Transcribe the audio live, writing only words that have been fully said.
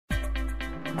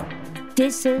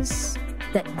This is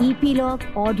the Epilogue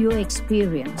Audio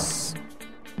Experience.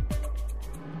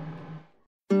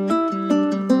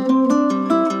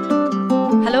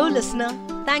 Hello, listener.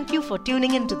 Thank you for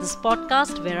tuning into this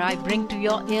podcast where I bring to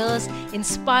your ears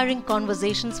inspiring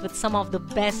conversations with some of the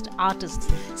best artists,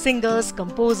 singers,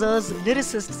 composers,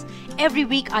 lyricists. Every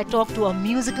week I talk to a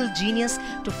musical genius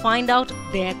to find out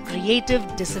their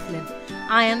creative discipline.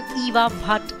 I am Eva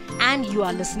Bhatt and you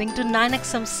are listening to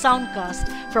 9XM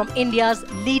Soundcast from India's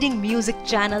leading music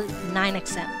channel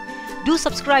 9XM. Do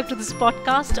subscribe to this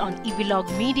podcast on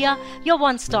Epilogue Media, your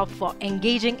one-stop for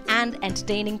engaging and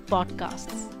entertaining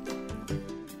podcasts.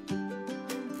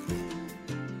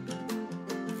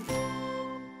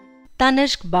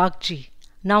 Tanishq Bagchi.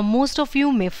 Now, most of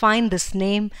you may find this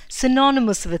name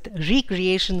synonymous with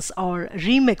recreations or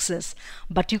remixes,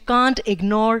 but you can't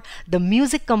ignore the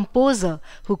music composer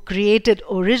who created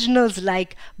originals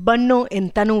like Banno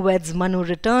in Tanu Weds Manu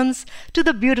Returns, to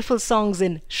the beautiful songs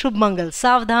in Shubh Mangal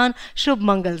Savdhan, Shubh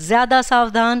Mangal Zyada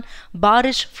Savdhan,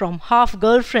 Barish from Half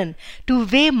Girlfriend, to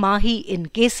Ve Mahi in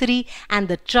Kesari, and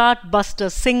the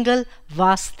chart-buster single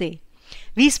Vaste.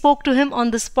 We spoke to him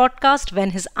on this podcast when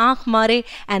his Aankh Mare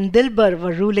and Dilbar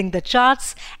were ruling the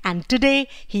charts, and today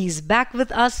he is back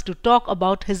with us to talk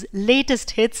about his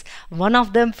latest hits, one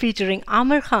of them featuring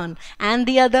Aamir Khan and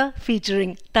the other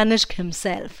featuring Tanishq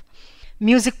himself.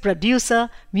 Music producer,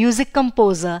 music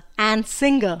composer and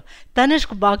singer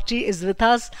Tanishq Bagchi is with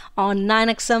us on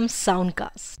 9XM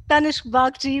Soundcast. Tanishq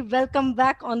Bagchi, welcome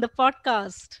back on the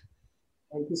podcast.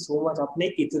 Thank you so much. आपने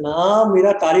इतना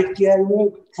मेरा तारीफ किया है, मैं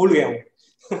भूल गया हूँ.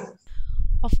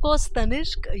 Of course,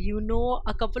 Tanishq, you know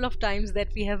a couple of times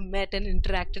that we have met and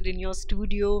interacted in your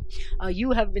studio.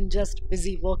 You have been just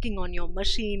busy working on your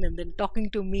machine and then talking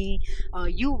to me.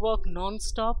 You work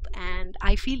non-stop, and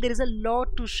I feel there is a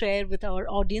lot to share with our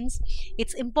audience.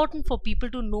 It's important for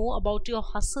people to know about your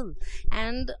hustle,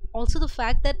 and also the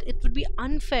fact that it would be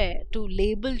unfair to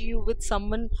label you with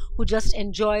someone who just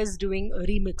enjoys doing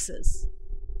remixes.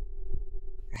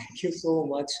 Thank you so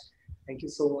much. Thank you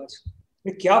so much.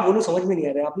 मैं क्या बोलूं समझ में नहीं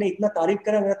आ रहा है. आपने इतना तारीफ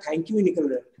करा, मेरा थैंक यू ही निकल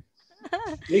रहा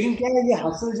है. लेकिन क्या है, ये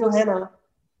हसल जो है ना,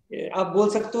 आप बोल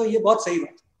सकते हो ये बहुत सही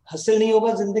बात. हसल नहीं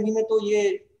होगा जिंदगी में तो ये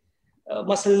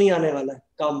मसल नहीं आने वाला है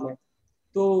काम में.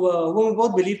 तो वो मैं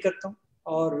बहुत बिलीव करता हूँ.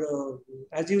 और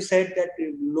एज यू सेड दैट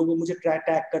लोग मुझे टैग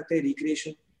करते हैं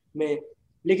रिक्रिएशन में,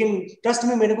 लेकिन ट्रस्ट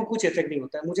में मेरे को कुछ इफेक्ट नहीं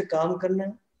होता है. मुझे काम करना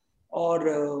है और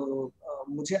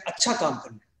मुझे अच्छा काम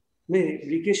करना है. मैं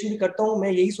रिक्रिएशन भी करता हूँ, मैं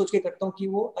यही सोच के करता हूँ कि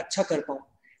वो अच्छा कर पाऊँ.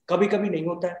 कभी कभी नहीं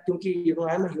होता है क्योंकि you know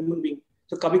I am a human being,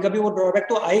 तो कभी कभी वो ड्रॉबैक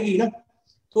तो आएगी ना.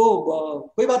 तो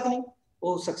कोई बात नहीं,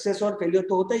 वो सक्सेस और फेलियर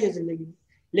तो होता ही है जिंदगी में.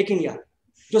 लेकिन यार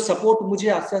जो सपोर्ट मुझे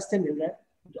आस्ते आस्ते मिल रहा है,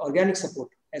 ऑर्गेनिक सपोर्ट,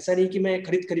 ऐसा नहीं कि मैं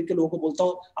खरीद के लोगों को बोलता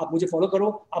हूँ आप मुझे फॉलो करो,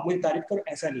 आप मुझे तारीफ करो,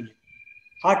 ऐसा नहीं है.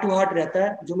 हार्ट टू हार्ट रहता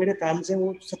है. जो मेरे फैंस हैं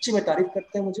वो सच्ची में तारीफ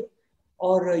करते हैं मुझे,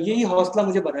 और यही हौसला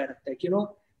मुझे बनाए रखता है कि you know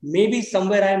may be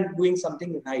somewhere I am doing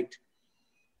something right.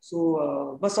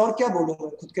 सो बस और क्या बोलूँ, मैं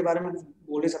खुद के बारे में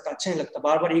बोले सकता, अच्छा नहीं लगता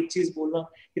बार बार एक चीज बोलना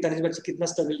कि तनिष्क बच्ची कितना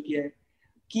स्ट्रगल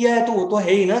किया है तो वो तो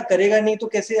है ही ना. करेगा नहीं तो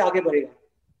कैसे आगे बढ़ेगा.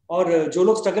 और जो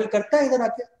लोग स्ट्रगल करता है इधर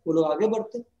आके वो लोग आगे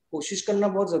बढ़ते हैं. कोशिश करना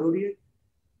बहुत जरूरी है,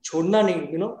 छोड़ना नहीं.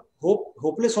 यू नो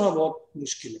होपलेस होना बहुत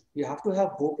मुश्किल है. You have to have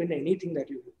hope in anything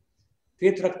that you do.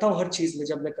 Faith रखता हूँ हर चीज में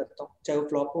जब मैं करता हूँ, चाहे वो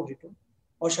फ्लॉप हो हिट हो,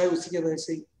 और शायद उसी की वजह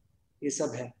से ये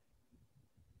सब है.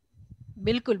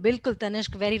 Bilkul, bilkul,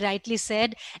 Tanishq, very rightly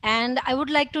said. And I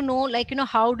would like to know, like,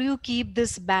 how do you keep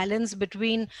this balance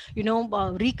between,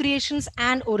 recreations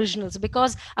and originals?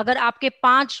 Because agar aapke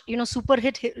 5, super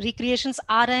hit recreations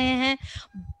aa rahe hain,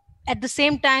 at the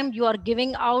same time you are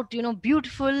giving out,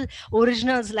 beautiful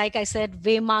originals, like I said,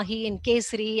 Ve Mahi in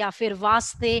Kesari ya fir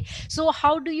Vaste. So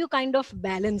how do you kind of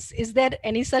balance? Is there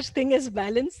any such thing as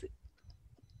balance?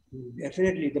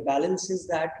 Definitely. The balance is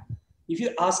that if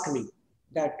you ask me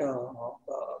that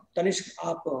Tanishq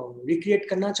आप recreate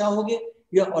करना चाहोगे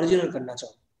या original करना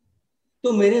चाहोगे,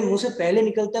 तो मेरे मुंह से पहले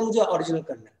निकलता है मुझे ओरिजिनल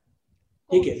करना है.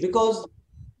 ठीक है, बिकॉज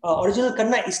ओरिजिनल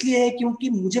करना इसलिए है क्योंकि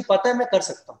मुझे पता है मैं कर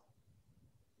सकता हूँ.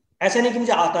 ऐसा नहीं कि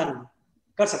मुझे आता नहीं,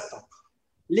 कर सकता हूँ.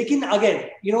 लेकिन again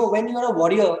you know when you are a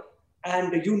warrior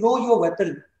and you know your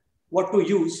weapon what to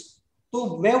use,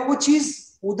 तो मैं वो चीज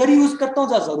उधर ही यूज करता हूँ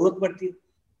जहाँ जरूरत पड़ती है.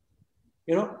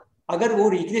 यू नो अगर वो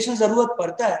रिक्रिएशन जरूरत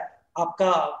पड़ता है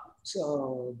आपका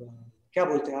क्या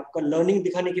बोलते हैं, आपका लर्निंग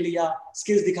दिखाने के लिए या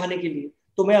स्किल्स दिखाने के लिए,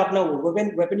 तो मैं अपना वो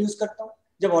वेपन यूज करता हूँ.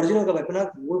 जब ओरिजिनल का वेपन है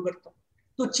वो करता हूँ.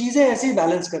 तो चीजें ऐसे ही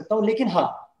बैलेंस करता हूँ. लेकिन हाँ,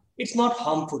 it's not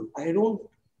harmful. I don't,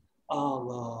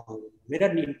 मेरा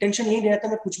इंटेंशन यही रहता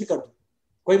है मैं कुछ भी कर दूँ.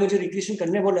 कोई मुझे रिक्रिएशन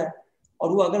करने बोला है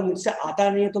और वो अगर मुझसे आता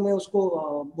नहीं है तो मैं उसको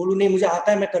बोलूँ नहीं मुझे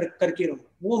आता है, मैं करके रहूँगा.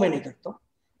 वो मैं नहीं करता हूँ।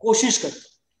 कोशिश करता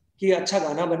हूँ कि अच्छा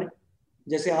गाना बने,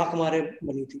 जैसे आंख मारे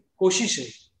बनी थी, कोशिश है,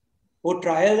 वो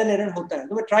ट्रायल एंड एरर होता है,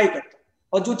 तो मैं ट्राई करता हूँ,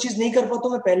 और जो चीज नहीं कर पाता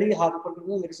मैं पहले ही हाथ ऊपर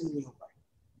करता हूँ, मेरे से नहीं हो पाए,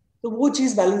 तो वो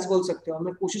चीज बैलेंस बोल सकते हो।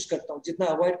 मैं कोशिश करता हूँ जितना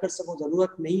अवॉइड कर सकूँ,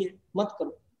 जरूरत नहीं है मत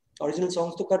करो, ओरिजिनल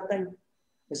सॉन्ग्स तो करता ही,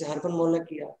 जैसे हरफन मौला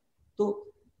किया, तो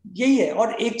यही है।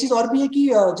 और एक चीज और भी है कि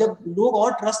जब लोग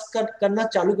और करना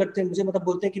चालू करते हैं मुझे, मतलब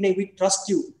बोलते हैं कि नहीं we trust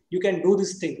you, you can do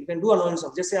this thing, you can do unknown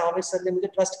song, जैसे आमिर सर ने मुझे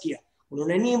ट्रस्ट किया,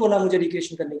 उन्होंने नहीं बोला मुझे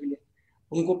रिक्रिएशन करने के लिए,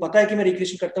 उनको पता है कि मैं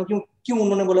रिक्रिएशन करता हूँ, क्यों क्यों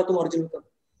उन्होंने बोला तुम ओरिजिनल करो।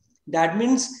 That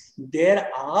means there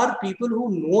are people who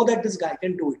know that this guy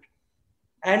can do it,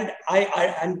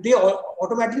 and they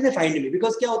automatically they find me,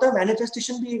 because क्या होता है,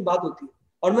 मैनिफेस्टेशन भी एक बात होती है,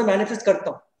 और मैं मैनिफेस्ट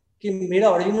करता हूँ कि मेरा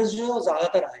ओरिजिनल जो है वो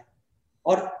ज्यादातर आए,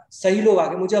 और सही लोग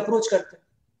आगे मुझे अप्रोच करते हैं,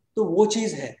 तो वो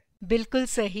चीज है। बिल्कुल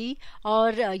सही।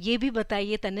 और ये भी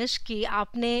बताइए तनिष्क कि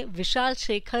आपने विशाल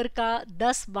शेखर का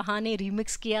 10 बहाने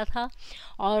रीमिक्स किया था,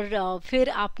 और फिर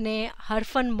आपने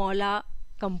हरफन मौला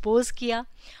कंपोज किया,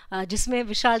 जिसमें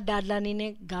विशाल दादलानी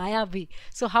ने गाया भी।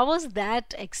 So how was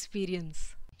that experience?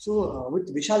 So with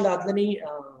Vishal Dadlani,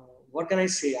 what can I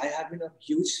say? I have been a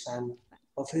huge fan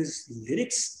of his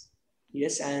lyrics,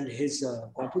 yes, and his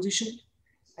composition,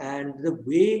 and the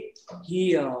way he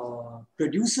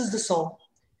produces the song.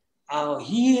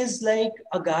 He is like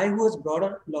a guy who has brought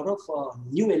a lot of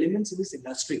new elements in this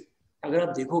industry. अगर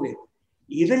आप देखोगे,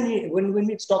 even when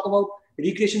we talk about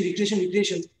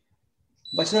recreation,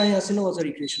 Bachna Hai Hasina was a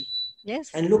recreation. Yes.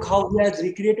 And look how he has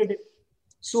recreated it.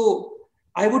 So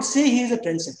I would say he is a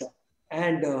trendsetter.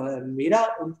 And मेरा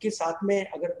उनके साथ में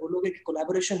अगर बोलोगे कि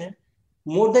collaboration है,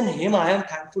 more than him, I am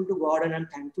thankful to God and I'm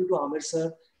thankful to Amir sir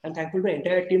and thankful to the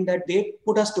entire team that they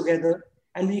put us together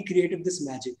and we created this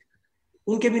magic.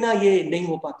 उनके बिना ये नहीं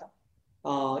हो पाता.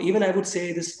 Even I would say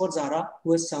this for Zara,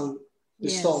 who has sung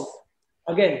this Yes. song.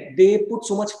 Again, they put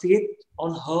so much faith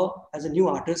on her as a new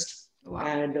artist. Wow.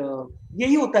 And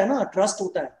यही होता है ना, ट्रस्ट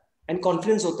होता है एंड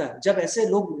कॉन्फिडेंस होता है। जब ऐसे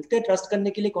लोग मिलते हैं ट्रस्ट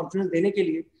करने के लिए, कॉन्फिडेंस देने के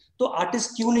लिए, तो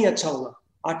आर्टिस्ट क्यों नहीं अच्छा होगा,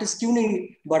 आर्टिस्ट क्यों नहीं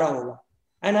बड़ा होगा।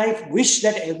 And I wish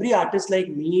that every artist like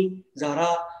me, Zara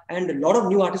and lot of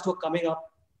new artist who are coming up,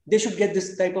 they should get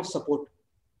this type of support.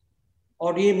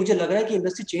 और ये मुझे लग रहा है कि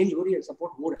इंडस्ट्री चेंज हो रही है,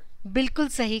 सपोर्ट हो रहा है। बिल्कुल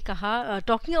सही कहा।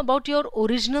 Talking about your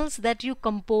originals that you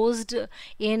composed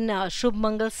in Shubh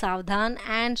Mangal Saavdhan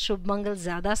and शुभ मंगल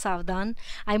ज़्यादा सावधान,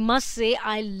 I must say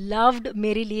I loved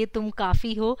मेरे लिए तुम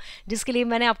काफ़ी हो, जिसके लिए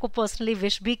मैंने आपको पर्सनली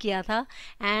विश भी किया था।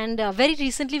 And very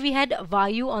recently we had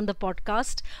Vayu on the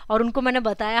podcast, और उनको मैंने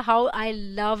बताया how I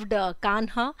loved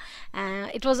Kanha.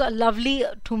 It was a lovely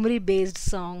thumri based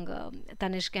song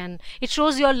Tanishk, and it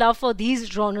shows your love for these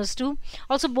genres too.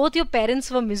 Also, both your parents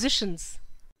were musicians.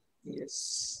 Yes,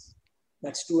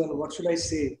 that's true. And what should I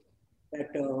say?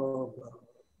 That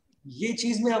ये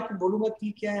चीज मैं आपको बोलूंगा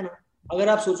कि क्या है ना, अगर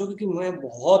आप सोचोगे कि मैं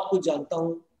बहुत कुछ जानता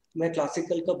हूँ, मैं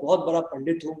क्लासिकल का बहुत बड़ा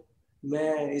पंडित हूँ,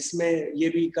 मैं इसमें ये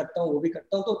भी करता हूँ वो भी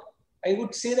करता हूँ, तो आई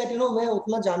वुड से दैट मैं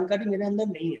उतना जानकारी मेरे अंदर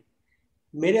नहीं है।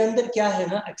 मेरे अंदर क्या है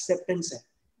ना, एक्सेप्टेंस है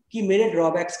कि मेरे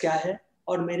ड्रॉबैक्स क्या है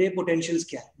और मेरे पोटेंशियल्स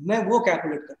क्या है, मैं वो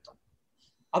कैलकुलेट करता हूँ।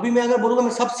 अभी मैं अगर बोलूंगा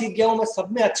मैं सब सीख गया हूँ, मैं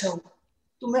सब में अच्छा हूँ,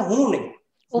 तो मैं हूँ नहीं,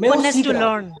 मैं वो सीख रहा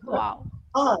हूँ।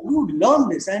 हाँ, you learn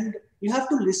this and you have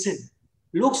to listen.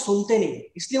 लोग सुनते नहीं है,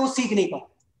 इसलिए वो सीख नहीं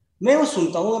पाते। मैं वो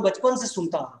सुनता हूँ, मैं बचपन से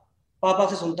सुनता आ रहा हूँ, पापा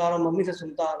से सुनता आ रहा हूँ, मम्मी से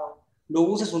सुनता आ रहा हूँ,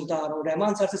 लोगों से सुनता आ रहा हूँ,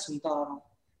 रहमान सर से सुनता आ रहा हूँ।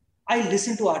 I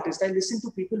listen to artist, I listen to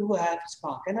people who have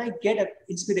spark and I get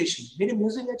inspiration. मेरे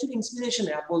म्यूजिक एक्चुअली इंस्पिरेशन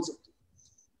है, आप बोल सकते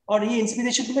हो, और ये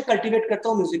इंस्पिरेशन को मैं कल्टिवेट करता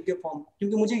हूँ म्यूजिक के फॉर्म,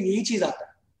 क्योंकि मुझे यही चीज आता है।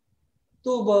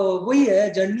 तो वही है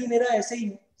जर्नी मेरा, ऐसे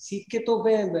ही सीख के तो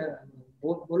मैं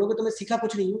बोलोगे तो मैं सीखा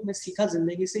कुछ नहीं हूँ, मैं सीखा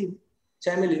जिंदगी से ही हूँ।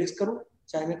 चाहे मैं लिरिक्स करूँ,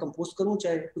 चाहे मैं कंपोज करूँ,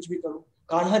 चाहे कुछ भी करूँ।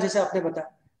 कान्हा जैसे आपने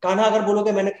बताया, कान्हा अगर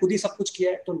बोलोगे मैंने खुद ही सब कुछ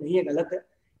किया है तो नहीं है, गलत है।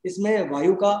 इसमें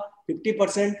वायु का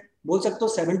 50% बोल सकते हो,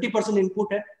 70%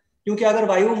 इनपुट है, क्योंकि अगर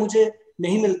वायु मुझे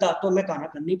नहीं मिलता तो मैं गाना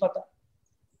कर नहीं पाता।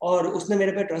 और उसने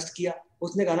मेरे पे ट्रस्ट किया,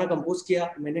 उसने गाना कंपोज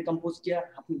किया, मैंने कंपोज किया,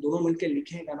 हम दोनों मिलकर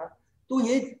लिखे गाना, तो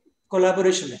ये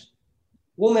कोलैबोरेशन है,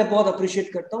 वो मैं बहुत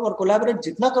अप्रिशिएट करता हूँ। और कोलैबोरेट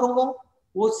जितना करूंगा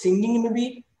वो सिंगिंग में भी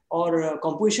और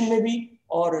कंपोजिशन में भी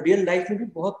और रियल लाइफ में भी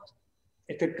बहुत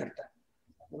इफेक्ट करता है।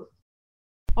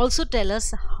 Also tell us,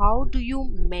 how do you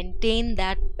maintain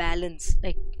that balance?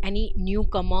 Like any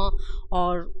newcomer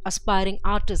or aspiring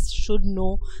artist should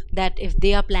know that if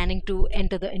they are planning to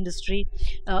enter the industry,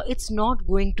 it's not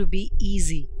going to be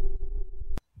easy.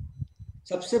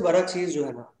 सबसे बड़ा चीज जो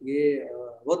है ना, ये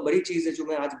बहुत बड़ी चीज है जो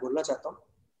मैं आज बोलना चाहता हूँ,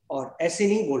 और ऐसे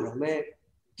नहीं बोल रहा हूँ मैं,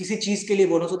 किसी चीज के लिए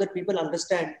बोल रहा हूँ, so that people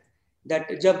understand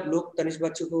that जब लोग तनिष्क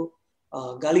बच्चों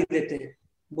को गाली देते हैं,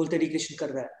 बोलते रिक्रिएशन कर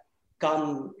रहा है,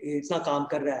 इतना काम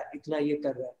कर रहा है, इतना ये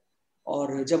कर रहा है,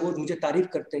 और जब वो मुझे तारीफ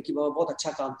करते हैं कि बाबा बहुत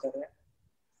अच्छा काम कर रहा है,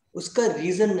 उसका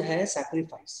रीजन है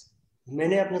सैक्रिफाइस।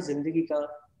 मैंने अपना जिंदगी का,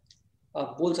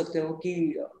 आप बोल सकते हो कि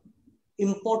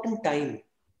important time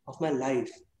of my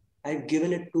life I have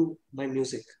given it to my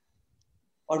music.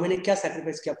 और मैंने क्या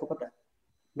सैक्रिफाइस किया आपको पता है?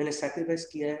 मैंने सैक्रिफाइस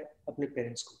किया है अपने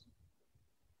पेरेंट्स को।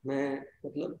 मैं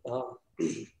मतलब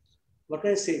what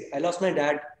can I say? I lost my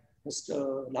dad just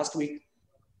last week,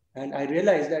 and I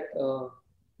realized that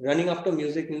running after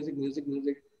music,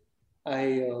 I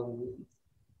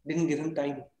didn't give him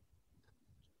time.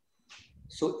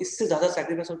 So इससे ज़्यादा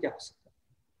sacrifice और क्या हो सकता है?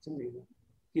 समझिए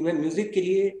कि मैं म्यूजिक के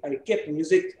लिए I kept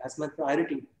music as my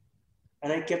priority,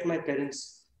 and I kept my parents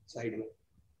side में।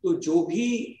 तो जो भी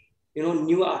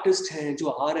न्यू आर्टिस्ट हैं जो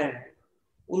आ रहे हैं,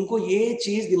 उनको ये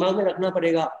चीज दिमाग में रखना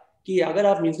पड़ेगा कि अगर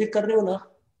आप म्यूजिक कर रहे हो ना,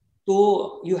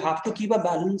 तो you have to keep a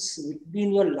balance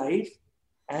between your life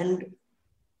and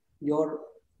your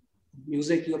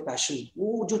music, your passion.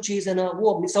 वो जो चीज है ना,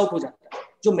 वो मिस आउट हो जाता है,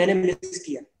 जो मैंने मिस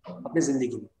किया अपनी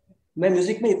जिंदगी में। मैं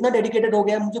म्यूजिक में इतना डेडिकेटेड हो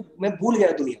गया, मैं भूल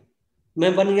गया दुनिया,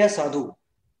 मैं बन गया साधु।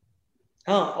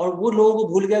 हाँ, और वो लोगों को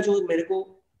भूल गया जो मेरे को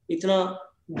इतना,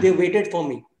 they waited for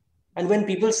me. And when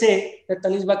people से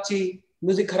तनिष्क बागची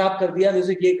म्यूजिक खराब कर दिया,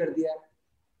 म्यूजिक ये कर दिया,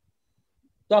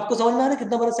 तो आपको समझ में आ रहा है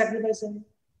कितना बड़ा सैक्रिफाइस है।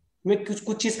 मैं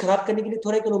कुछ चीज खराब करने के लिए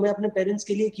थोड़ा करूँ, मैं अपने पेरेंट्स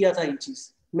के लिए किया था ये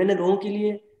चीज। मैंने लोगों के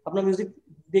लिए अपना म्यूजिक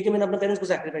देके मैंने अपने पेरेंट्स को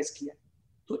सैक्रिफाइस किया।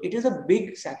 तो it is a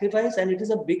big sacrifice and it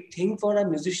is a big thing for a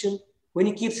musician when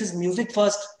he keeps his music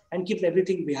first and keeps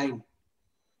everything behind.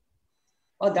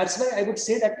 और that's why I would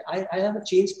say that I am a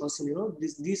change person.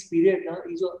 This period ना,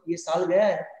 ये साल गया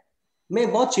है,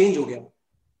 मैं बहुत change हो गया।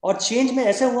 और चेंज में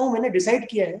ऐसे हुआ हूँ, मैंने डिसाइड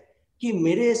किया है कि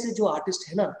मेरे ऐसे जो आर्टिस्ट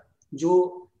है ना,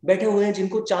 जो बैठे हुए हैं,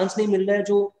 जिनको चांस नहीं मिल रहा है,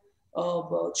 जो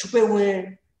छुपे हुए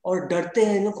हैं और डरते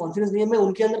हैं, इन्हें कॉन्फिडेंस नहीं है, मैं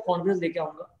उनके अंदर कॉन्फिडेंस लेके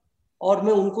आऊंगा और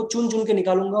मैं उनको चुन चुन के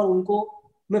निकालूंगा और उनको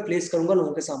मैं प्लेस करूंगा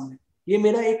लोगों के सामने। ये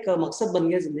मेरा एक मकसद बन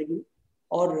गया जिंदगी में।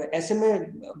 और ऐसे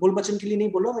में बोल बच्चन के लिए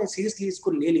नहीं बोल रहा, मैं सीरियसली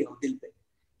इसको ले लिया दिल पे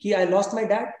कि I lost my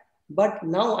dad, but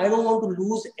now I don't want to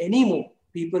lose any more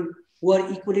people who are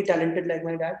equally talented like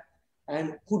my dad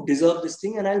and who deserve this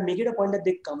thing, and I'll make it a point that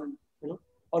they come and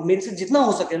और मेरे से जितना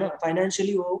हो सके ना,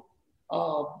 financially हो,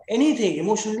 anything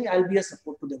emotionally, I'll be a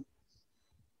support to them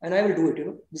and I will do it.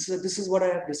 This is what I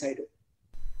have decided.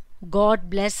 God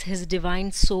bless his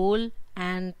divine soul,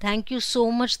 and thank you so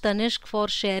much, Tanishk, for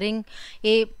sharing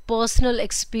a personal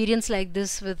experience like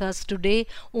this with us today,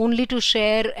 only to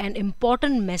share an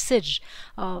important message.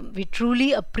 We truly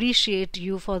appreciate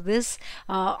you for this.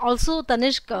 Also,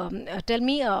 Tanishk, tell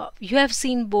me, you have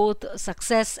seen both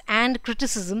success and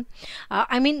criticism.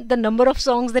 I mean, the number of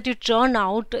songs that you churn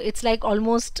out, it's like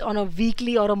almost on a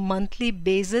weekly or a monthly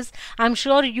basis. I'm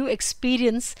sure you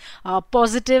experience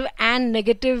positive and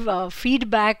negative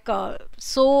feedback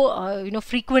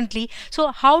frequently. So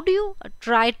how do you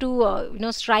try to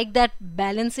strike that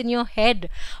balance in your head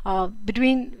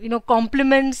between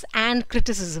compliments and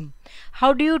criticism?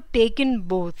 How do you take in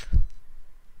both?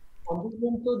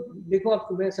 Complement तो देखो,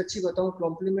 आपको मैं सच्ची बताऊं,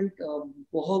 complement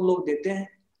बहुत लोग देते हैं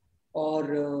और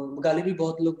गाली भी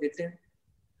बहुत लोग देते हैं,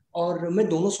 और मैं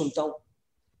दोनों सुनता हूँ।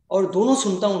 और दोनों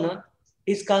सुनता हूँ ना,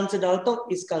 इस कान से डालता हूँ,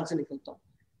 इस कान से निकलता हूँ,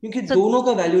 क्योंकि दोनों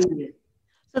का वैल्यू नहीं है।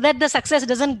 So that the success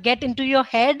doesn't get into your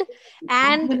head.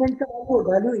 And complement का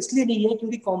वैल्यू इसलिए नहीं है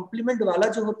क्योंकि कॉम्प्लीमेंट वाला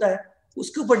जो होता है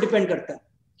उसके ऊपर डिपेंड करता है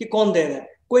कि कौन दे रहा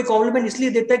है। कोई कॉम्प्लीमेंट इसलिए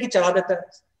देता है कि चढ़ा देता है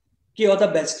कि यू आर द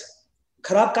बेस्ट,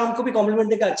 खराब काम को भी कॉम्प्लीमेंट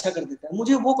देकर अच्छा कर देता है।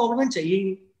 मुझे वो कॉम्प्लीमेंट चाहिए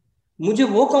ही, मुझे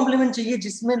वो कॉम्प्लीमेंट चाहिए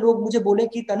जिसमें लोग मुझे बोले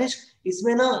कि तनिष्क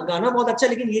इसमें ना गाना बहुत अच्छा है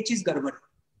लेकिन ये चीज गड़बड़ है,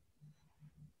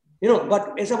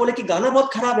 बट ऐसा बोले कि गाना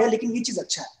बहुत खराब है लेकिन ये चीज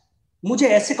अच्छा है। मुझे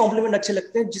ऐसे कॉम्प्लीमेंट अच्छे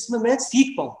लगते हैं जिसमें मैं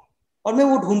सीख पाऊं, और मैं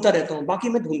वो ढूंढता रहता हूँ, बाकी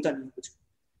मैं ढूंढता नहीं कुछ।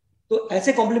 तो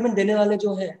ऐसे कॉम्प्लीमेंट देने वाले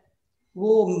जो है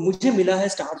वो मुझे मिला है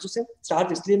स्टार्स से।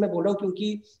 स्टार्स इसलिए मैं बोल रहा हूँ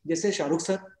क्योंकि जैसे शाहरुख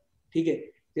सर, ठीक है,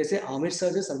 जैसे आमिर सर,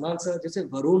 जैसे सलमान सर, जैसे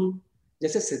वरुण,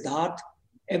 जैसे Siddharth,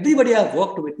 everybody I've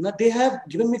worked with, na, they have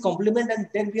given me compliment and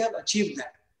then we have achieved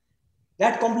that.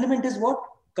 That compliment is what?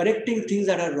 Correcting things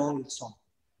that are wrong in the song.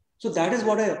 So that is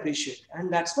what I appreciate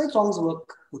and that's why songs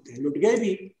work होते हैं। लुट गए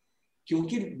भी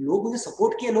क्योंकि लोग मुझे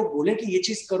support किए, लोग बोले कि ये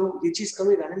चीज करो, ये चीज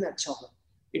करो, ये गाने में अच्छा होगा।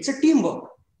 It's a team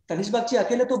work. Tanishq Bagchi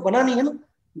अकेले तो बना नहीं है ना,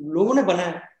 लोगों ने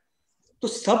बनाया। तो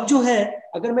सब जो है,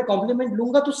 अगर मैं कॉम्प्लीमेंट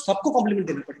लूंगा तो सबको कॉम्प्लीमेंट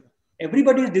देना पड़ेगा।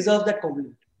 Everybody deserve that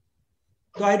compliment.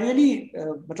 So I really,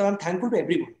 I'm thankful to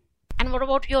everyone. And what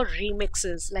about your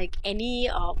remixes? Like any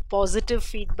positive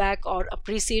feedback or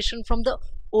appreciation from the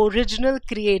original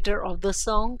creator of the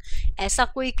song? ऐसा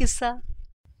कोई किस्सा?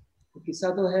 किस्सा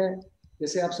तो है,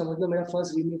 जैसे आप समझ लो मेरा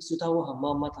फर्स्ट रीमिक्स जो था वो हम्मा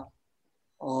अम्मा था,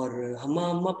 और हम्मा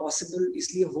हम्मा पॉसिबल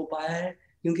इसलिए हो पाया है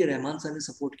क्योंकि रहमान सर ने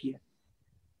सपोर्ट किया।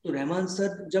 तो रहमान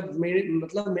सर जब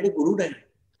मेरे गुरु रहे,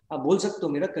 आप बोल सकते हो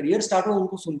मेरा करियर स्टार्ट हुआ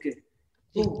उनको सुन के।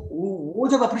 तो वो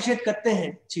जब अप्रिशिएट करते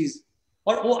हैं चीज,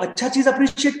 और वो अच्छा चीज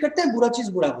अप्रिशिएट करते हैं, बुरा चीज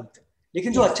बुरा बोलते हैं,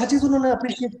 लेकिन जो अच्छा चीज उन्होंने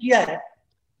अप्रिशिएट किया है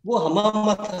वो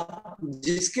हमामा था,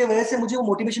 जिसके वजह से मुझे वो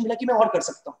मोटिवेशन मिला कि मैं और कर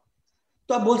सकता हूँ।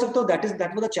 तो आप बोल सकते हो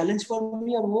that was a challenge for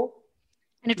me, और वो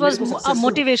And it मेरे was को a successful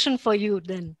motivation for you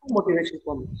then. motivation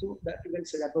for me. So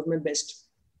that was my best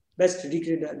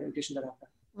recreation that I've done.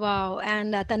 Wow.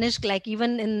 And Tanishq, like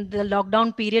even in the lockdown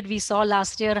period, we saw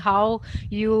last year how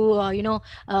you,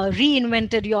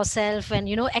 reinvented yourself and,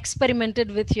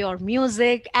 experimented with your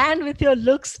music and with your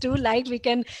looks too. Like we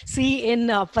can see in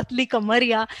Patli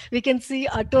Kamaria, we can see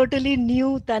a totally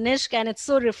new Tanishq, and it's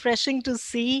so refreshing to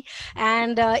see.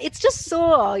 And it's just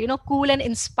so, cool and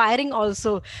inspiring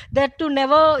also, that to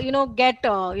never, get,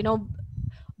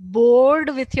 bored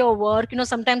with your work.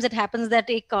 Sometimes it happens that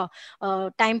एक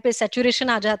time पे saturation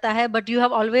आ जाता है, but you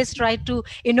have always tried to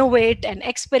innovate and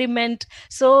experiment.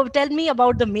 So tell me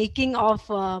about the making of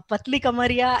Patli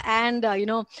Kamaria, and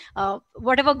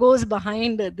whatever goes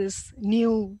behind this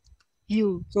new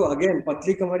you. So again,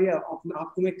 पतली कमरिया,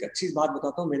 आपको मैं एक अच्छी बात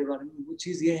बताता हूँ मेरे बारे में। वो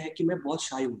चीज ये है कि मैं बहुत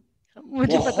शाई हूँ,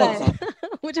 मुझे पता बहुत है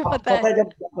ज्यादा। मुझे आपको पता पता है। है, जब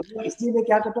मतलब इसलिए मैं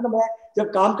क्या करता हूँ ना, मैं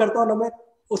जब काम करता हूँ ना, मैं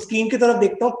उस स्क्रीन की तरफ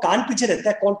देखता हूँ, कान पीछे रहता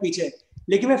है कौन पीछे है,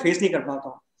 लेकिन मैं फेस नहीं कर पाता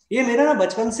हूँ। ये मेरा ना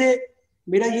बचपन से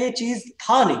मेरा ये चीज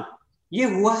था नहीं, ये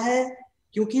हुआ है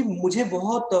क्योंकि मुझे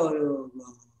बहुत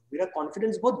मेरा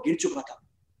कॉन्फिडेंस बहुत गिर चुका था।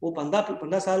 वो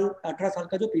 15 साल 18 साल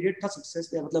का जो पीरियड था सक्सेस,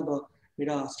 मतलब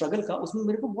मेरा स्ट्रगल का, उसमें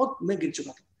मेरे को बहुत मैं गिर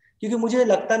चुका था, क्योंकि मुझे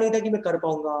लगता नहीं था कि मैं कर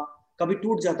पाऊंगा, कभी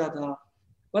टूट जाता था।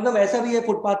 मतलब ऐसा भी है,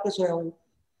 फुटपाथ पे सोया हूँ,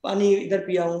 पानी इधर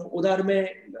पिया हूँ, उधर में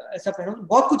ऐसा पहना हूँ,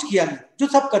 बहुत कुछ किया मैंने जो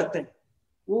सब करते हैं।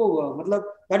 वो मतलब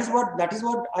that is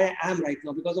what I am right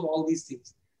now because of all these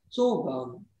things. सो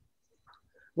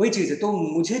वही चीज है। तो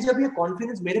मुझे जब ये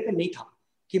कॉन्फिडेंस मेरे पे नहीं था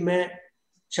कि मैं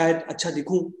शायद अच्छा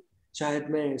दिखूं, शायद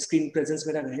मैं स्क्रीन प्रेजेंस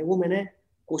मेरा रहे, वो मैंने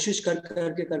कोशिश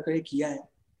कर किया है।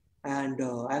 And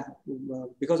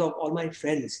because of all my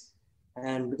friends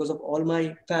and because of all my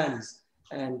fans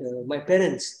and my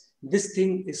parents, this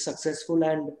thing is successful,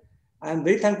 and I am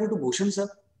very thankful to Bhushan sir.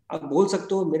 आप बोल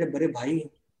सकते हो मेरे बड़े भाई हैं,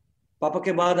 पापा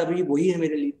के बाद अभी वही है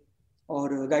मेरे लिए,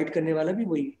 और गाइड करने वाला भी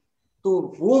वही। तो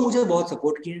वो मुझे बहुत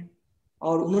सपोर्ट किए हैं,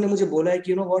 और उन्होंने मुझे बोला है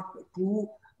कि you know what, to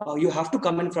you have to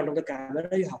come in front of the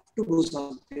camera, you have to do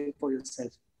something for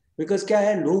yourself. Because क्या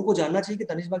है, लोगों को जानना चाहिए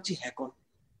कि तनिष्क बागची है कौन।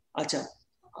 अच्छा,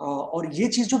 और ये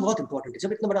चीज जो बहुत इंपॉर्टेंट है,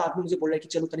 जब इतना बड़ा आदमी मुझे बोल रहा है कि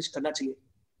चलो तनिष्क करना चाहिए,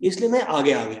 इसलिए मैं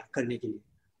आगे आ गया करने के लिए।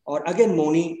 और again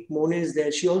Moni is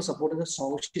there, she also supported the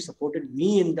song, she supported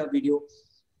me in the video.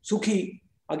 सुखी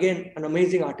अगेन एन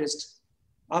अमेजिंग आर्टिस्ट।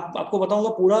 आपको बताऊंगा,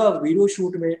 पूरा वीडियो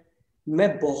शूट में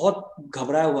मैं बहुत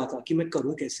घबराया हुआ था कि मैं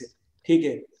करूं कैसे। ठीक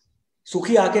है,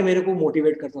 सुखी आके मेरे को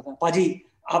मोटिवेट करता था, पाजी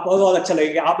आप और बहुत अच्छा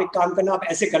लगेगा, आप एक काम करना, आप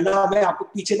ऐसे करना, मैं आपको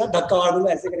पीछे ना धक्का मार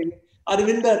दूंगा, ऐसे करेंगे।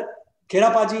 अरविंदर खेरा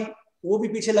पाजी वो भी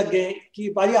पीछे लग गए कि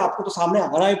पाजी आपको तो सामने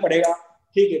आना ही पड़ेगा।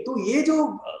 ठीक है, तो ये जो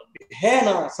है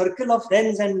ना circle of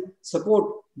friends and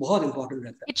support, बहुत इंपॉर्टेंट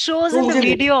रहता है। It shows तो in the मुझे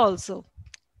video also.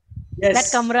 Yes, That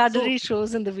camaraderie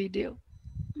shows in the video.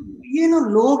 ये ना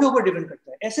लोगों के ऊपर डिपेंड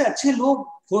करता है। ऐसे अच्छे लोग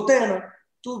होते हैं ना,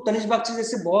 तो तनिष्क बागची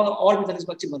जैसे बहुत और भी तनिष्क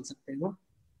बागची बन सकते हैं ना।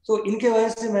 तो इनके वजह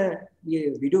से मैं ये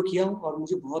वीडियो किया हूँ, और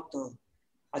मुझे बहुत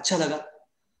अच्छा लगा।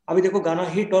 अभी देखो, गाना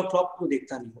हिट और फ्लॉप को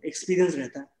देखता नहीं हूँ, एक्सपीरियंस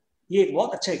रहता है। ये एक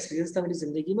बहुत अच्छा एक्सपीरियंस था मेरी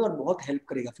जिंदगी में, और बहुत हेल्प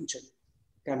करेगा फ्यूचर में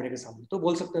कैमरे के सामने। तो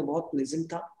बोल सकते हैं बहुत प्लेजेंट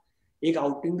था, एक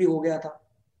आउटिंग भी हो गया था,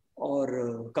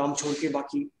 और काम छोड़ के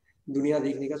बाकी दुनिया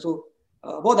देखने का। सो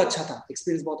बहुत अच्छा था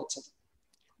एक्सपीरियंस, बहुत अच्छा था।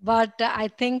 But I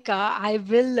think I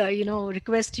will,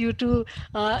 request you to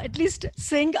at least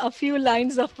sing a few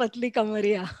lines of Patli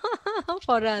Kamaria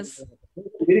for us.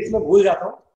 Lyrics में भूल जाता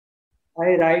हूँ। I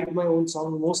write my own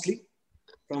song mostly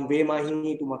from way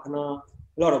Mahi to मखना,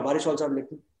 lot of बारिश also I'm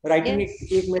लिखती। Writing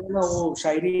Yes. एक मेरा ना वो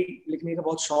शायरी लिखने का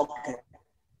बहुत शौक है।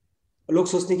 लोग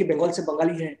सोचते हैं कि बंगाल से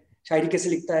बंगाली है, शायरी कैसे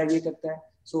लिखता है, ये करता है।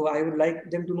 So I would like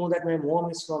them to know that my mom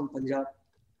is from Punjab,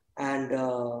 and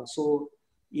so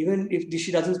even if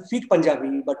she doesn't speak Punjabi,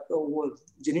 but वो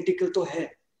जेनेटिकल तो है,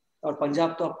 और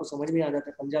पंजाब तो आपको समझ में आ जाता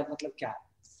है पंजाब मतलब क्या है।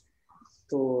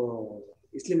 तो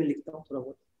इसलिए मैं लिखता हूँ, थोड़ा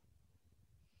बहुत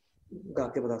गा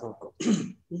के बताता हूँ आपको।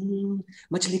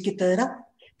 मछली की तरह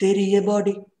तेरी ये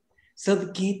बॉडी,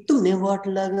 सबकी तुमने वाट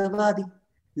लगवा दी,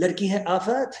 लड़की है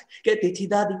आफत कहती थी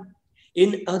दादी,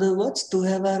 इन अदर वर्ड्स तू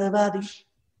है बर्बादी।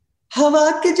 हवा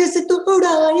के जैसे तू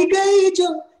उड़ाई गई जो,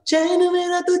 चैन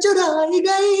मेरा तू चुराई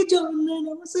गई जो,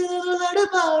 नैनों से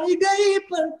लड़वाई गई,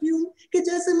 परफ्यूम के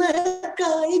जैसे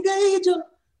महकाई गई जो,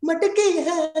 मटकी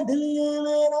है दिल ये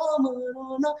मेरा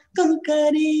मानो ना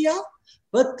कंकरिया,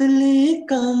 पतली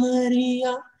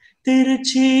कमरिया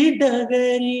तिरछी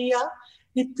डगरिया,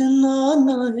 इतना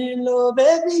ना हिलो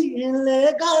बेबी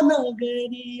हिलेगा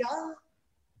नगरिया।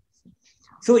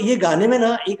 सो ये गाने में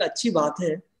ना एक अच्छी बात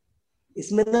है,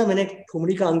 इसमें ना मैंने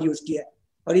ठुमरी का अंग यूज किया है,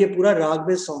 और ये पूरा राग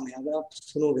बेस्ड सॉन्ग है अगर आप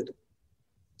सुनोगे तो।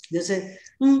 जैसे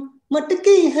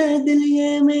मटकी है दिल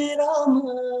ये मेरा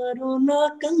मारो ना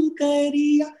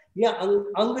कंकरिया, ये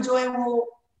अंग जो है वो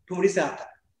ठुमरी से आता है,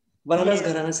 बनारस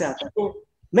घराने से आता है। तो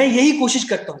मैं यही कोशिश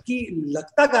करता हूँ कि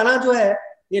लगता गाना जो है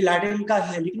ये लैटिन का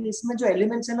है, लेकिन इसमें जो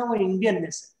एलिमेंट्स है ना वो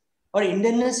इंडियननेस है, और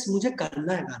इंडियननेस मुझे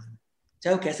करना है गाना में,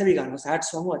 चाहे वो कैसे भी गाना हो, सैड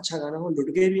सॉन्ग हो, अच्छा गाना हो, लुट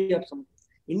गए भी आप समझ,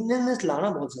 इंडियननेस लाना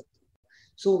बहुत जरूरी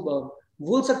है। सो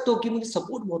बोल सकते हो कि मुझे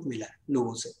सपोर्ट बहुत मिला है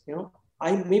लोगों से, you know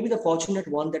I may be the fortunate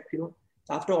one that you know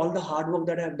after all the hard work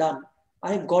that I have done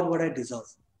I got what I deserve.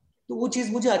 तो वो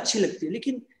चीज मुझे अच्छी लगती है।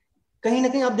 लेकिन कहीं ना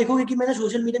कहीं आप देखोगे कि मैंने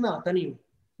सोशल मीडिया में आता नहीं हूँ,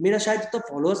 मेरा शायद इतना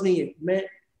फॉलोअर्स नहीं है,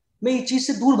 मैं इस चीज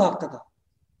से दूर भागता था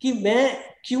कि मैं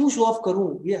क्यों शो ऑफ करूं,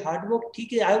 ये हार्ड वर्क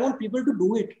ठीक है, I want people to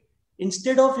do it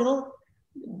instead of you know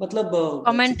मतलब sitting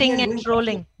commenting and and doing.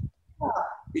 Trolling.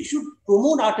 We should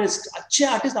promote artist, अच्छे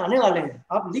आर्टिस्ट आने वाले हैं,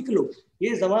 आप लिख लो,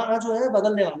 ये जमाना जो है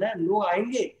बदलने वाला है, लोग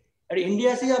आएंगे। और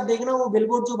इंडिया से आप देखना वो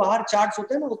बिलबोर्ड जो बाहर चार्ट्स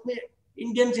होते हैं ना उसमें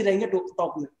इंडियंस ही रहेंगे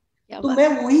टॉप में। तो मैं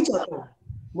वही चाहता हूँ,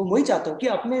 वो वही चाहता हूँ कि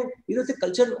अपने इधर से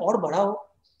कल्चर और बढ़ाओ।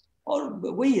 और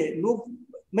वही है, लोग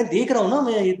मैं देख रहा हूँ ना,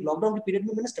 मैं लॉकडाउन के पीरियड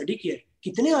में मैंने स्टडी किया है,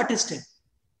 कितने आर्टिस्ट हैं,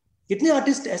 कितने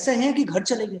आर्टिस्ट ऐसे हैं कि घर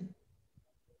चले गए।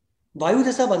 वायु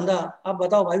जैसा बंदा, आप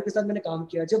बताओ, वायु के साथ मैंने काम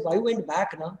किया, जब वायु वेंट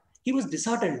बैक ना ही वाज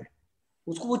डिसहार्टेंड,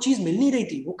 उसको वो चीज मिल नहीं रही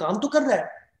थी, वो काम तो कर रहा है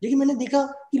लेकिन मैंने देखा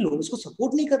कि लोग उसको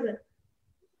सपोर्ट नहीं कर रहे हैं।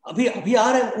 अभी अभी आ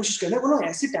रहे हैं, कोशिश कर रहे हैं, बोलो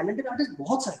ऐसे टैलेंटेड आर्टिस्ट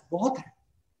बहुत सारे बहुत है,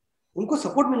 उनको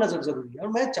सपोर्ट मिलना जरूरी है। और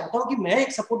मैं चाहता हूँ कि मैं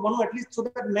एक सपोर्ट बनूं एटलीस्ट, सो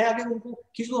दैट मैं आगे उनको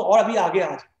खींच दूं और अभी आगे आ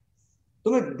जाए।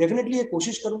 तो मैं डेफिनेटली ये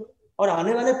कोशिश करूंगा। और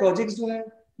आने वाले प्रोजेक्ट्स जो है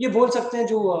ये बोल सकते हैं,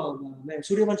 जो मैं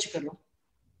सूर्यवंशी कर रहा हूँ,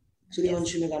 Yes.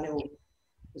 सूर्यवंशी में गाने हो,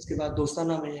 उसके बाद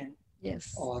दोस्ताना में है,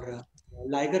 Yes. और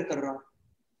लाइगर कर रहा हूँ।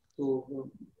 तो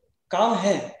काम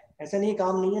है, ऐसा नहीं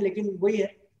काम नहीं है, लेकिन वही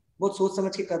है, बहुत सोच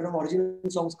समझ के कर रहा हूँ। ओरिजिनल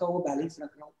सॉन्ग्स का वो बैलेंस रख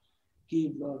रहा हूँ कि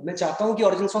मैं चाहता हूँ कि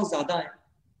ओरिजिनल सॉन्ग ज्यादा है,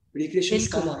 रिक्रिएशंस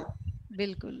कम बिल्कुल आए।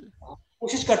 बिल्कुल।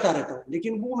 कोशिश करता रहता हूँ,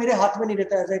 लेकिन वो मेरे हाथ में नहीं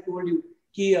रहता। एज आई टोल्ड यू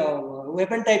कि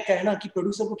वेपन टाइप का है ना, कि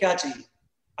प्रोड्यूसर को क्या चाहिए,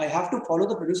 I have to follow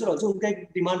the producer also. उनका एक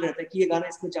डिमांड रहता है कि ये गाना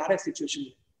इसमें जा रहा है सिचुएशन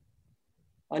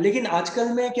में। लेकिन आजकल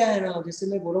में क्या है ना, जैसे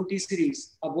मैं बोल रहा हूँ टी सीरीज,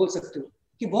 आप बोल सकते हो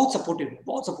कि बहुत सपोर्टिव है,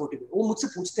 बहुत सपोर्टिव है। वो मुझसे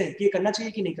पूछते हैं कि ये करना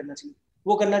चाहिए कि नहीं करना चाहिए,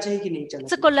 वो करना चाहिए कि नहीं करना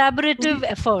It's a चाहिए। collaborative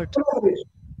effort.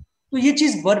 तो ये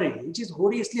चीज बढ़ रही है, ये चीज हो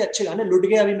रही है, इसलिए अच्छे गाने लुट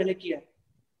गए अभी मैंने किया।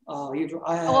 ये जो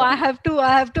आया Oh, है अभी, I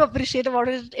have to appreciate about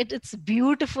it. It's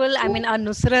beautiful. I mean,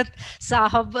 Nusrat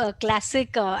Sahab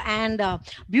classic and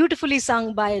beautifully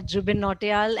sung by Jubin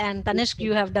Nautiyal and Tanishq.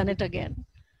 You have done it again.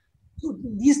 so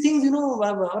these things, you know,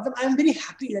 I'm very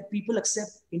happy that people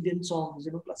accept Indian songs,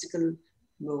 you know, classical,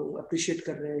 लोग appreciate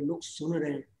कर रहे हैं, लोग सुन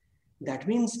रहे हैं। That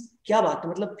means क्या बात है,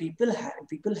 मतलब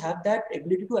people have that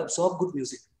ability to absorb good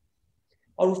music,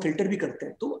 और वो फिल्टर भी करते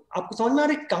हैं। तो आपको समझ में आ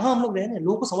रहा है कहाँ हम लोग रह रहे हैं,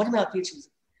 लोगों को समझ में आती है चीज।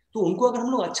 तो उनको अगर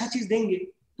हम लोग अच्छा चीज देंगे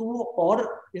तो वो और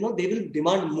you know they will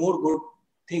demand more good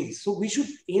things. So we should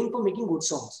aim for making good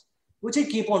songs, which I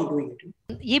keep on doing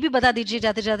it. ये भी बता दीजिए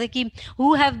जाते जाते कि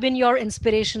who have been your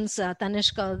inspirations,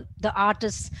 Tanishq, the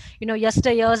artists, you know,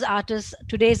 yesteryear's artists,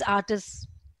 today's artists?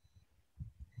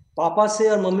 पापा से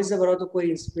और मम्मी से बड़ा तो कोई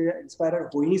इंस्पायर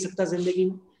हो ही नहीं सकता जिंदगी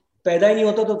में, पैदा ही नहीं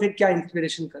होता तो फिर क्या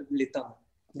इंस्पिरेशन कर लेता हूँ।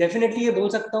 डेफिनेटली ये बोल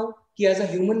सकता हूँ कि एज अ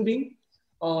ह्यूमन बीइंग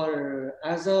और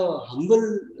as a humble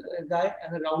guy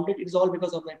and grounded, it is all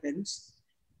because of my parents.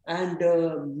 And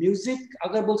music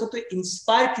अगर बोल सकते हो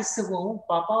इंस्पायर किससे हुआ हूँ,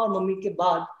 पापा और मम्मी के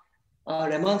बाद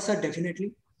रहमान सर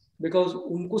डेफिनेटली, बिकॉज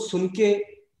उनको सुन के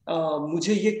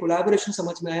मुझे ये कोलैबोरेशन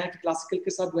समझ में आया कि क्लासिकल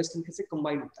के साथ वेस्टर्न कैसे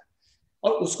कंबाइन होता है,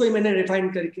 और उसको ही मैंने रिफाइन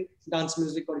करके डांस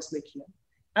म्यूजिक और इसमें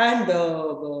किया। एंड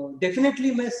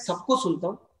डेफिनेटली मैं सबको सुनता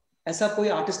हूँ, ऐसा कोई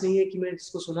आर्टिस्ट नहीं है कि मैं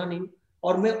जिसको सुना नहीं,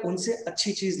 और मैं उनसे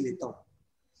अच्छी चीज लेता हूँ।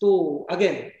 तो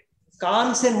अगेन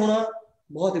कान से होना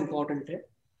बहुत इंपॉर्टेंट है,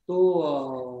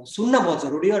 तो सुनना बहुत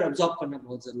जरूरी है और ऑब्जर्व करना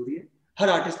बहुत जरूरी है। हर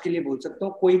आर्टिस्ट के लिए बोल सकता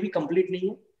हूँ, कोई भी कंप्लीट नहीं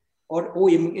है, और वो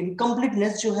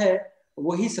इनकम्प्लीटनेस जो है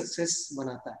वही सक्सेस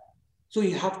बनाता है। So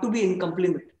you have to be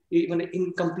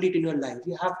incomplete in your life.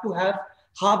 You have to have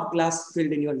half glass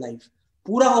filled in your life.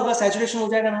 पूरा होगा, सैचुरेशन हो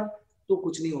जाएगा ना तो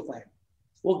कुछ नहीं हो पाएगा।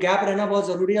 वो गैप रहना बहुत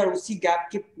जरूरी है, और उसी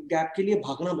गैप के लिए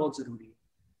भागना बहुत जरूरी है।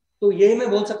 तो यही मैं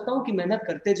बोल सकता हूँ कि मेहनत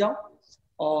करते जाओ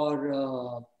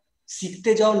और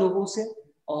सीखते जाओ लोगों से,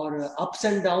 और अप्स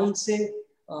एंड डाउन से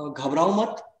घबराओ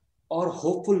मत, और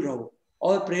होपफुल रहो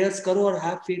और प्रेयर्स करो और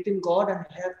have faith in God and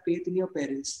have faith in your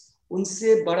parents.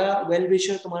 उनसे बड़ा वेल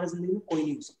विशर तुम्हारे जिंदगी में कोई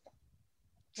नहीं हो सकता.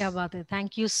 क्या बात है.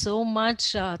 Thank you so much.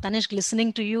 Tanishq, listening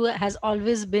to you has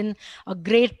always been a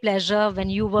great pleasure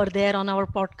when you were there on our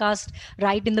podcast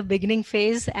right in the beginning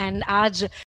phase. And आज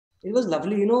It was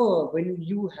lovely, you know, when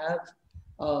you have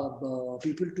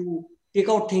people to take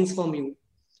out things from you.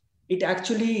 It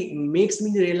actually makes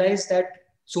me realize that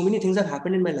so many things have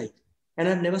happened in my life and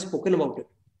I've never spoken about it.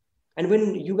 And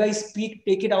when you guys speak,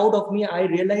 take it out of me, I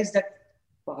realize that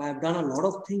I have done a lot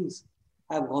of things.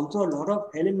 I have gone through a lot of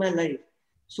hell in my life.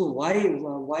 So why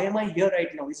am I here right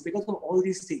now? It's because of all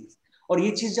these things. और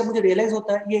ये चीज जब मुझे realise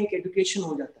होता है, ये एक education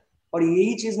हो जाता है और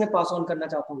यही चीज मैं पास ऑन करना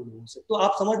चाहता हूँ लोगों से. तो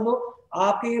आप समझ लो,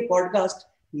 आपके ये podcast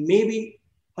may be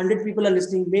 100 people are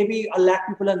listening, may be 1 lakh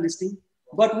people are listening,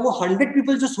 but वो 100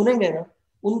 people जो सुनेंगे ना,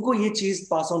 उनको ये चीज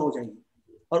पास ऑन हो जाएगी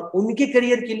और उनके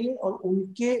करियर के लिए और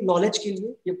उनके नॉलेज के लिए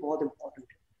ये बहुत इंपॉर्टेंट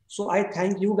है. So I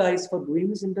thank you guys for doing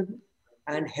this interview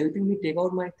and helping me take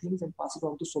out my things and pass it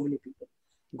on to so many people.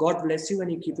 God bless you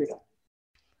and you keep it up.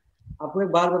 आपको एक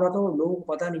बात बताता हूँ, लोगों को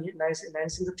पता नहीं है, नैन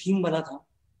सिंह जो थीम बना था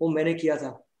वो मैंने किया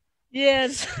था.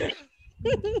 yes.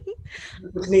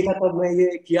 कुछ नहीं था तब मैं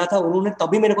ये किया था, उन्होंने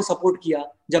तभी मेरे को सपोर्ट किया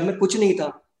जब मैं कुछ नहीं था.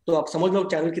 तो आप समझ लो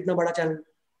चैनल कितना बड़ा चैनल.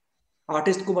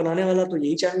 आर्टिस्ट को बनाने वाला तो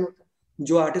यही चैनल होता है,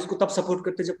 जो आर्टिस्ट को तब सपोर्ट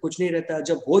करते हैं जब कुछ नहीं रहता है,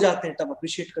 जब हो जाते हैं तब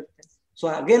अप्रिशिएट करते हैं. So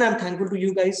again I am thankful to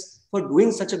you guys for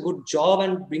doing such a good job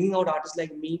and bringing out artist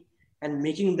like me and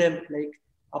making them like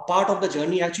a part of the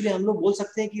journey. Actually हम लोग बोल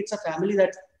सकते हैं कि it's a family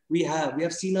that we have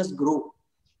seen us grow.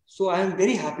 So I am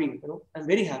very happy, you know, I'm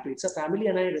very happy. It's a family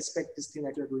and I respect this thing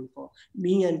that you're doing for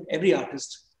me and every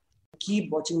artist.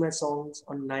 Keep watching my songs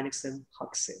on 9XM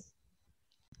हक से.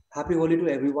 Happy Holi to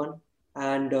everyone.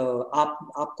 And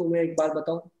आपको मैं एक बात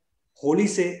बताऊं, होली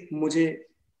से मुझे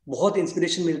बहुत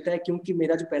इंस्पिरेशन मिलता है क्योंकि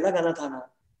मेरा जो पहला गाना था ना,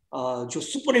 जो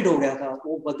सुपर हिट हो गया था,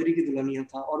 वो बद्री की दुल्हनिया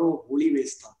था और वो होली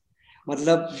बेस्ड था.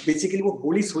 मतलब बेसिकली वो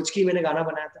होली सोच के ही मैंने गाना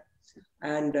बनाया था.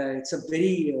 एंड इट्स अ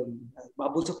वेरी,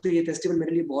 आप बोल सकते हो ये फेस्टिवल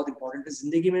मेरे लिए बहुत इंपॉर्टेंट है.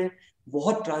 जिंदगी में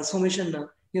बहुत ट्रांसफॉर्मेशन ना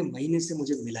ये महीने से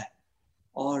मुझे मिला है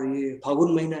और ये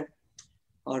फागुन महीना है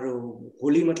और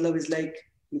होली मतलब is like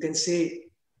you can say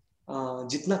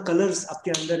जितना कलर्स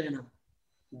आपके अंदर है ना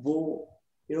वो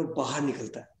बाहर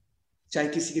निकलता है. चाहे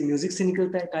किसी के म्यूजिक से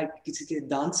निकलता है, चाहे किसी के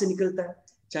डांस से निकलता है,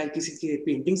 चाहे किसी के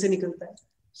पेंटिंग से निकलता है.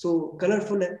 सो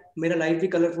कलरफुल है, मेरा लाइफ भी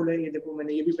कलरफुल है. ये देखो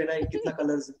मैंने ये भी पहना है, कितना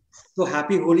कलर्स है. तो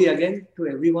happy Holi again to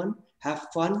everyone, have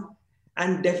fun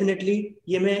and definitely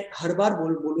ये मैं हर बार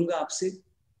बोलूंगा आपसे,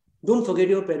 don't forget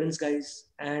your parents guys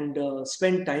and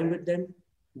spend time with them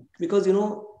because you know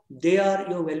they are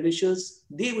your well wishers.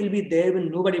 They will be there when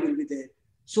nobody will be there.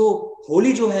 सो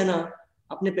होली जो है ना,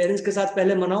 अपने parents के साथ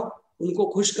पहले मनाओ, उनको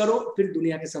खुश करो, फिर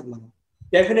दुनिया के साथ मनाओ.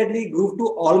 Definitely groove to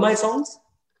all my songs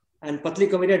and पतली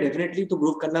कमेडिया डेफिनेटली तो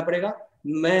ग्रूव करना पड़ेगा.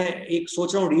 मैं एक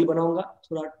सोच रहा हूँ रील बनाऊंगा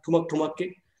थोड़ा ठुमक के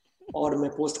और मैं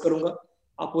पोस्ट करूंगा.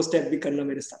 आप वो स्टेप भी करना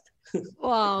मेरे साथ.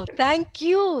 Wow, thank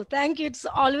you. It's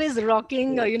always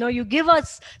rocking. You give us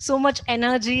so much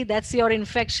energy. That's your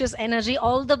infectious energy.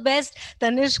 All the best,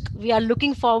 Tanishq. We are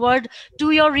looking forward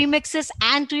to your remixes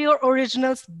and to your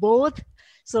originals both.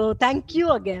 So thank you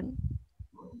again.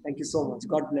 Thank you so much.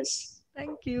 God bless.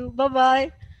 Thank you.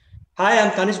 Bye-bye. Hi,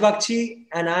 I'm Tanishq Bagchi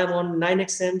and I'm on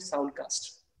 9XM Soundcast.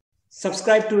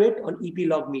 Subscribe to it on EP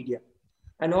Log Media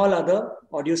and all other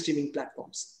audio streaming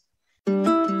platforms.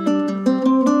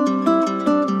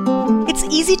 It's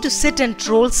easy to sit and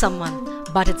troll someone,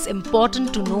 but it's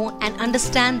important to know and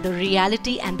understand the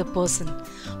reality and the person.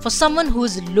 For someone who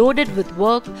is loaded with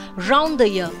work round the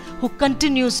year, who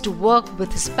continues to work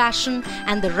with his passion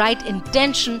and the right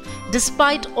intention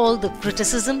despite all the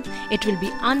criticism, it will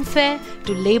be unfair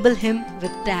to label him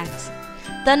with tags.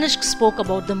 Tanishq spoke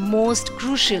about the most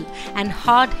crucial and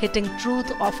hard-hitting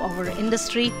truth of our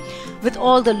industry. With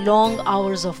all the long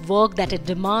hours of work that it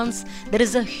demands, there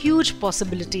is a huge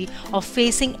possibility of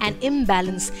facing an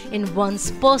imbalance in one's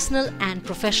personal and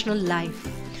professional life.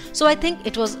 So I think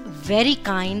it was very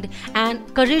kind and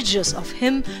courageous of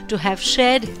him to have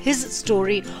shared his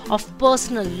story of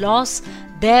personal loss,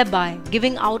 thereby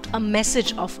giving out a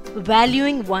message of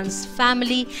valuing one's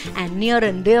family and near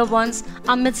and dear ones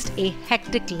amidst a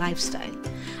hectic lifestyle.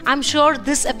 I'm sure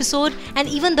this episode and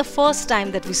even the first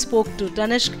time that we spoke to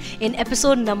Tanishq in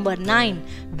episode number 9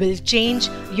 will change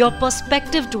your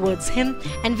perspective towards him,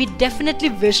 and we definitely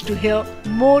wish to hear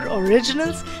more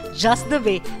originals just the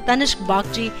way Tanishq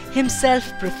Bagchi himself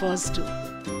prefers to.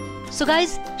 So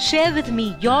guys, share with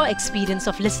me your experience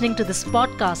of listening to this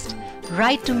podcast.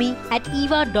 Write to me at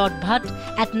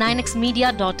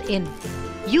eva.bhatt@9xmedia.in.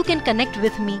 You can connect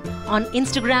with me on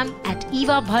Instagram at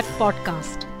Eva Bhatt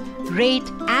Podcast. Rate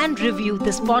and review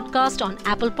this podcast on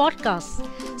Apple Podcasts.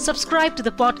 Subscribe to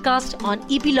the podcast on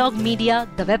Epilogue Media,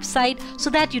 the website, so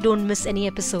that you don't miss any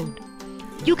episode.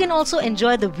 You can also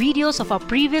enjoy the videos of our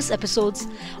previous episodes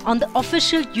on the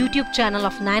official YouTube channel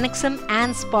of 9XM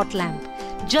and Spotlamp.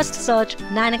 Just search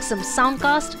 9XM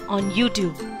Soundcast on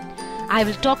YouTube. I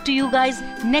will talk to you guys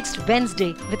next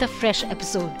Wednesday with a fresh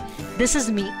episode. This is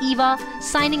me, Eva,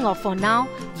 signing off for now.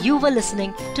 You were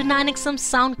listening to 9XM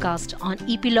Soundcast on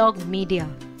Epilogue Media.